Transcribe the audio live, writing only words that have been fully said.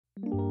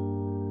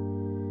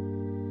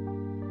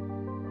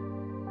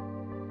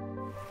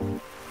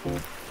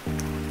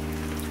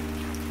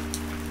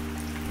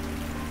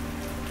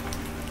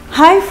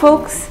Hi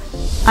folks,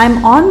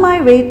 I'm on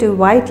my way to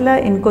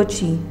Vyttila in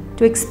Kochi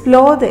to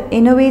explore the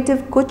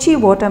innovative Kochi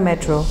Water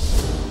Metro,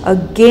 a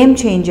game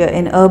changer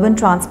in urban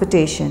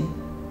transportation.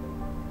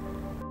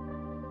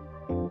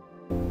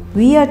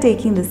 We are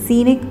taking the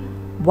scenic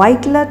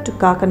Vyttila to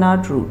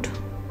Kakkanad route.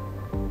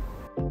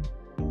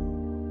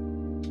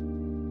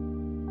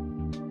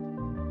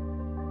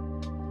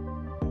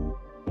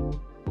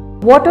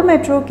 Water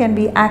Metro can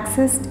be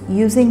accessed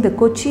using the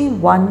Kochi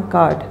One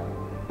card.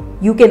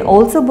 You can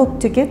also book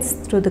tickets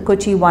through the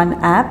Kochi One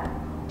app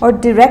or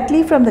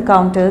directly from the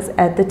counters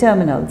at the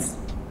terminals.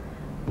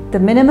 The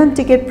minimum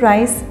ticket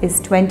price is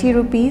 20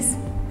 rupees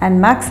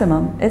and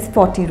maximum is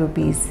 40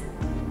 rupees.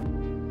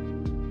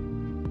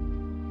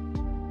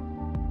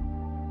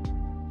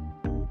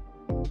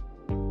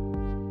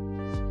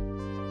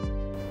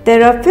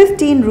 There are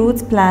 15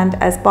 routes planned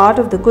as part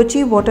of the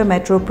Kochi Water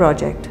Metro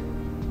project,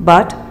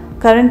 but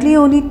currently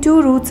only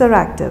 2 routes are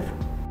active.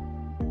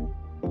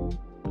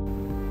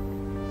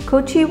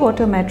 Kochi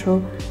Water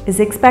Metro is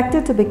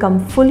expected to become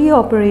fully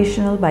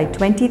operational by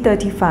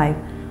 2035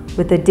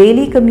 with a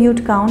daily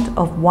commute count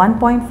of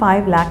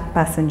 1.5 lakh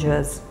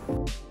passengers.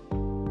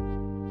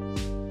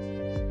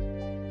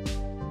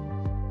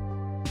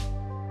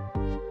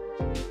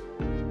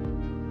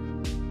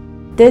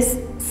 This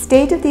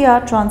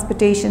state-of-the-art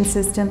transportation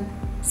system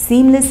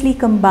seamlessly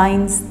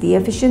combines the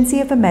efficiency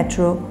of a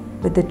metro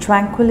with the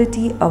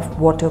tranquility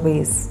of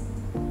waterways.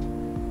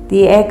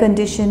 The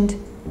air-conditioned,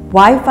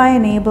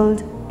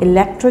 Wi-Fi-enabled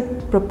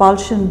electric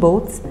propulsion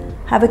boats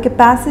have a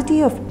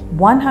capacity of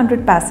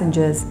 100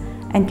 passengers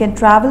and can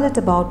travel at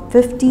about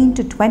 15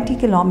 to 20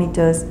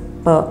 kilometers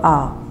per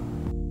hour.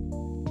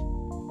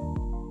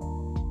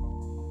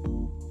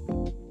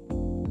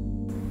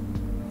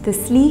 The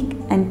sleek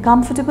and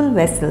comfortable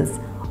vessels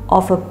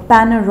offer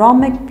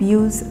panoramic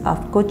views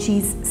of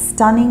Kochi's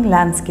stunning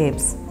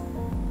landscapes.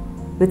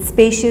 With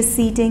spacious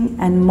seating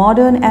and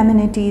modern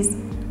amenities,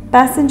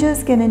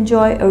 passengers can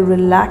enjoy a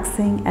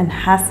relaxing and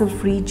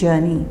hassle-free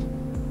journey.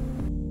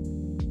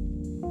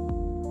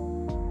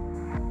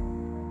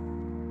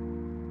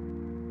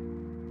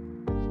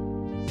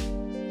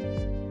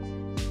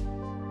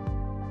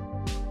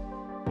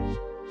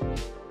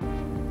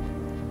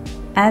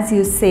 As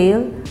you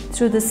sail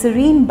through the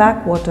serene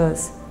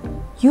backwaters,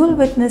 you'll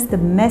witness the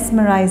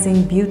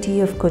mesmerizing beauty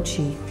of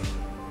Kochi.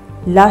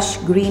 Lush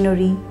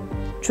greenery,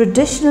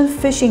 traditional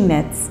fishing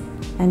nets,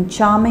 and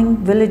charming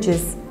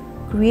villages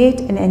create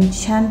an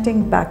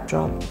enchanting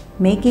backdrop,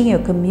 making your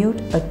commute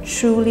a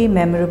truly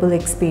memorable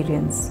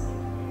experience.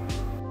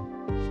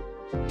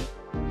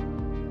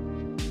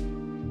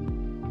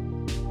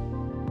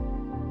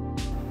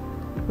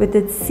 With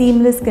its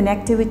seamless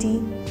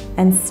connectivity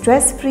and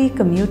stress-free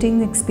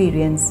commuting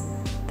experience,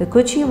 the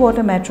Kochi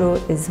Water Metro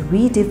is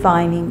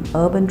redefining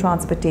urban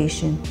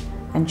transportation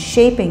and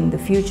shaping the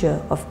future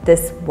of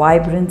this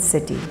vibrant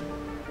city.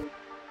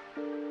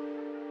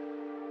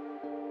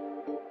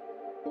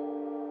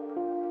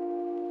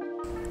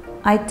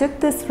 I took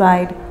this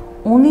ride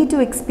only to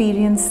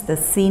experience the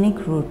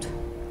scenic route.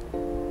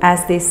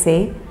 As they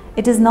say,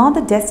 it is not the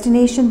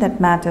destination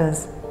that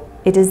matters,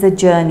 it is the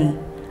journey.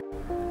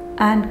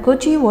 And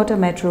Kochi Water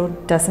Metro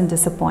doesn't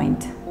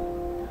disappoint.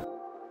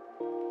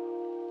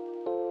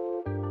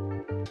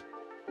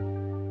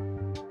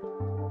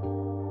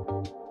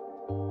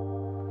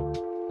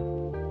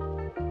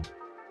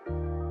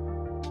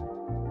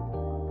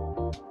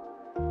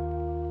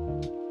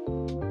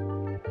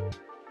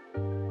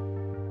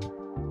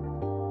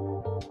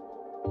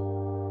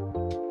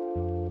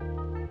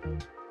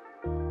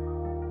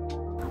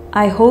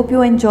 I hope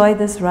you enjoy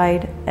this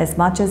ride as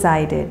much as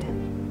I did.